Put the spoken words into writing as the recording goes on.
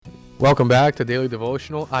Welcome back to Daily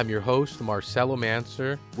Devotional. I'm your host, Marcelo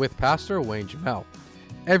Manser, with Pastor Wayne Jamel.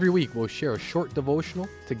 Every week, we'll share a short devotional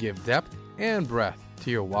to give depth and breadth to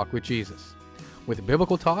your walk with Jesus, with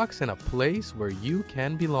biblical talks in a place where you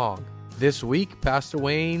can belong. This week, Pastor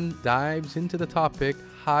Wayne dives into the topic,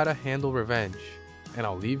 how to handle revenge, and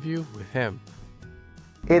I'll leave you with him.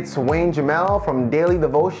 It's Wayne Jamel from Daily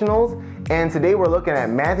Devotionals, and today we're looking at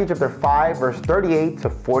Matthew chapter 5, verse 38 to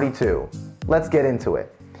 42. Let's get into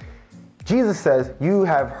it. Jesus says, "You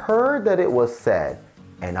have heard that it was said,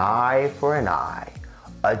 an eye for an eye,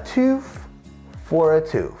 a tooth for a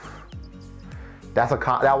tooth." That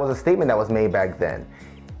was a statement that was made back then.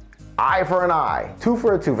 Eye for an eye, tooth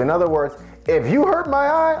for a tooth. In other words, if you hurt my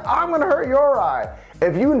eye, I'm going to hurt your eye.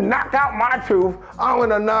 If you knock out my tooth, I'm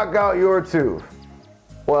going to knock out your tooth.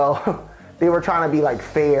 Well, they were trying to be like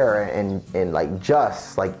fair and like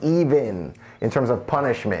just, like even in terms of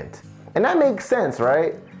punishment. And that makes sense,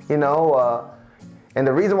 right? And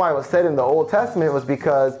the reason why it was said in the Old Testament was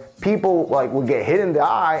because people would get hit in the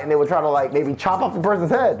eye and they would try to maybe chop off the person's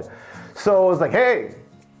head. So it was like, hey,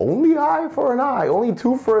 only eye for an eye, only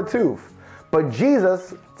tooth for a tooth. But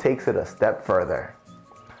Jesus takes it a step further.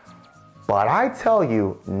 But I tell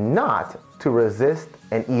you not to resist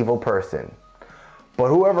an evil person. But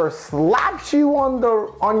whoever slaps you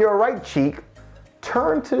on your right cheek,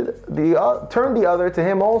 turn the other to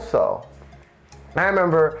him also. I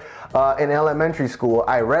remember in elementary school,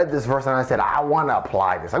 I read this verse and I said, I want to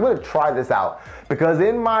apply this. I'm going to try this out. Because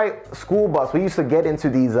in my school bus, we used to get into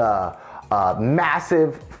these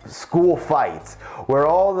massive school fights where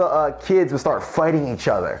all the kids would start fighting each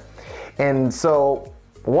other. And so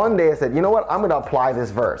one day I said, you know what? I'm going to apply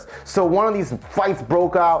this verse. So one of these fights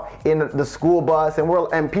broke out in the school bus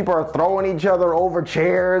and people are throwing each other over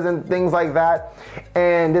chairs and things like that.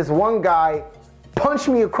 And this one guy punched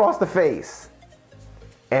me across the face.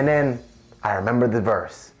 And then I remembered the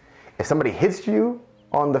verse. If somebody hits you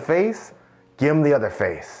on the face, give them the other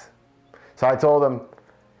face. So I told him,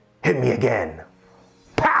 hit me again.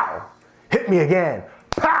 Pow! Hit me again.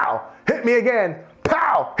 Pow! Hit me again.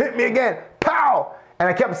 Pow! Hit me again. Pow! And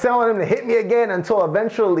I kept telling him to hit me again until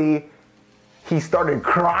eventually he started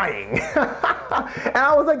crying. And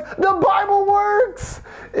I was like, the Bible works!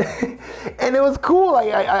 And it was cool.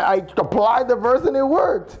 I applied the verse and it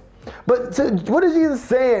worked. But what is Jesus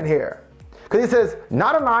saying here? Because he says,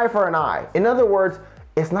 not an eye for an eye. In other words,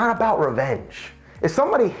 it's not about revenge. If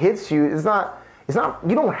somebody hits you, you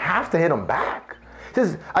don't have to hit them back. It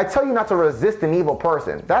says, I tell you not to resist an evil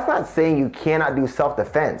person. That's not saying you cannot do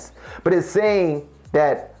self-defense, but it's saying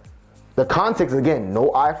that the context, again,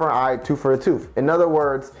 no eye for an eye, tooth for a tooth. In other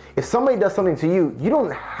words, if somebody does something to you, you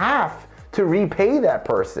don't have to repay that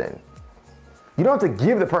person. You don't have to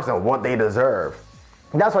give the person what they deserve.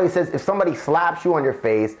 And that's why he says, if somebody slaps you on your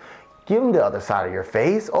face, give them the other side of your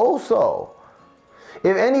face also.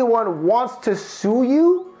 If anyone wants to sue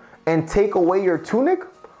you and take away your tunic,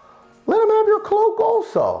 let them have your cloak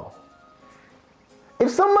also. If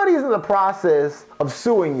somebody is in the process of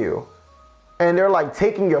suing you and they're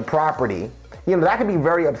taking your property, that can be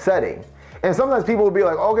very upsetting. And sometimes people will be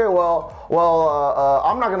like, okay,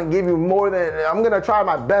 I'm not going to give you more than, I'm going to try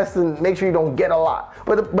my best and make sure you don't get a lot.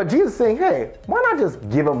 But Jesus is saying, hey, why not just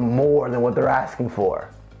give them more than what they're asking for?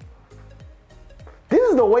 This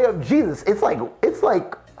is the way of Jesus. It's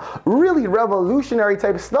like really revolutionary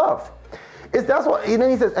type stuff. That's what, and then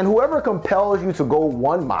he says, and whoever compels you to go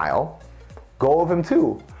 1 mile, go with him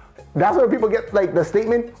 2. That's where people get the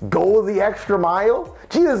statement, go the extra mile.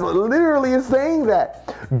 Jesus literally is saying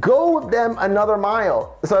that. Go with them another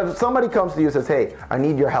mile. So if somebody comes to you and says, hey, I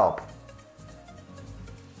need your help.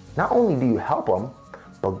 Not only do you help them,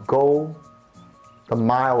 but go the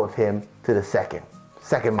mile with him to the second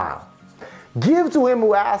mile. Give to him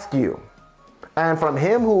who asks you. And from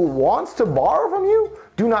him who wants to borrow from you,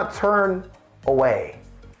 do not turn away.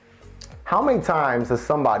 How many times does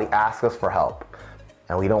somebody ask us for help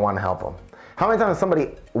and we don't want to help them? How many times does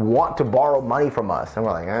somebody want to borrow money from us and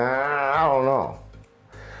we're like, I don't know.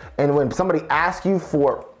 And when somebody asks you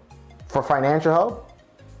for financial help,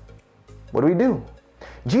 what do?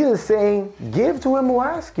 Jesus is saying, give to him who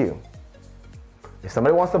asks you. If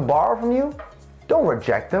somebody wants to borrow from you, don't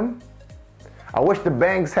reject them. I wish the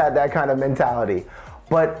banks had that kind of mentality.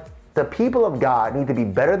 But the people of God need to be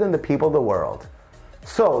better than the people of the world.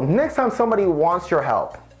 So next time somebody wants your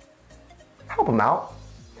help them out.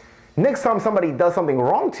 Next time somebody does something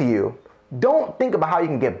wrong to you, don't think about how you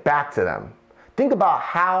can get back to them. Think about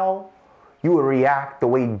how you would react the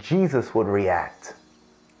way Jesus would react.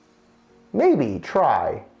 Maybe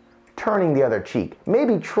try turning the other cheek.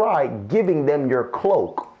 Maybe try giving them your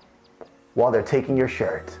cloak while they're taking your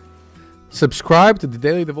shirt. Subscribe to the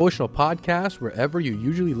Daily Devotional Podcast wherever you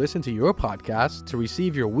usually listen to your podcasts to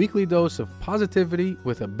receive your weekly dose of positivity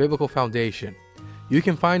with a biblical foundation. You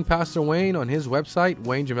can find Pastor Wayne on his website,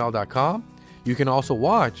 waynejamel.com. You can also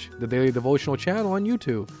watch the Daily Devotional channel on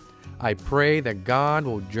YouTube. I pray that God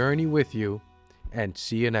will journey with you, and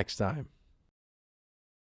see you next time.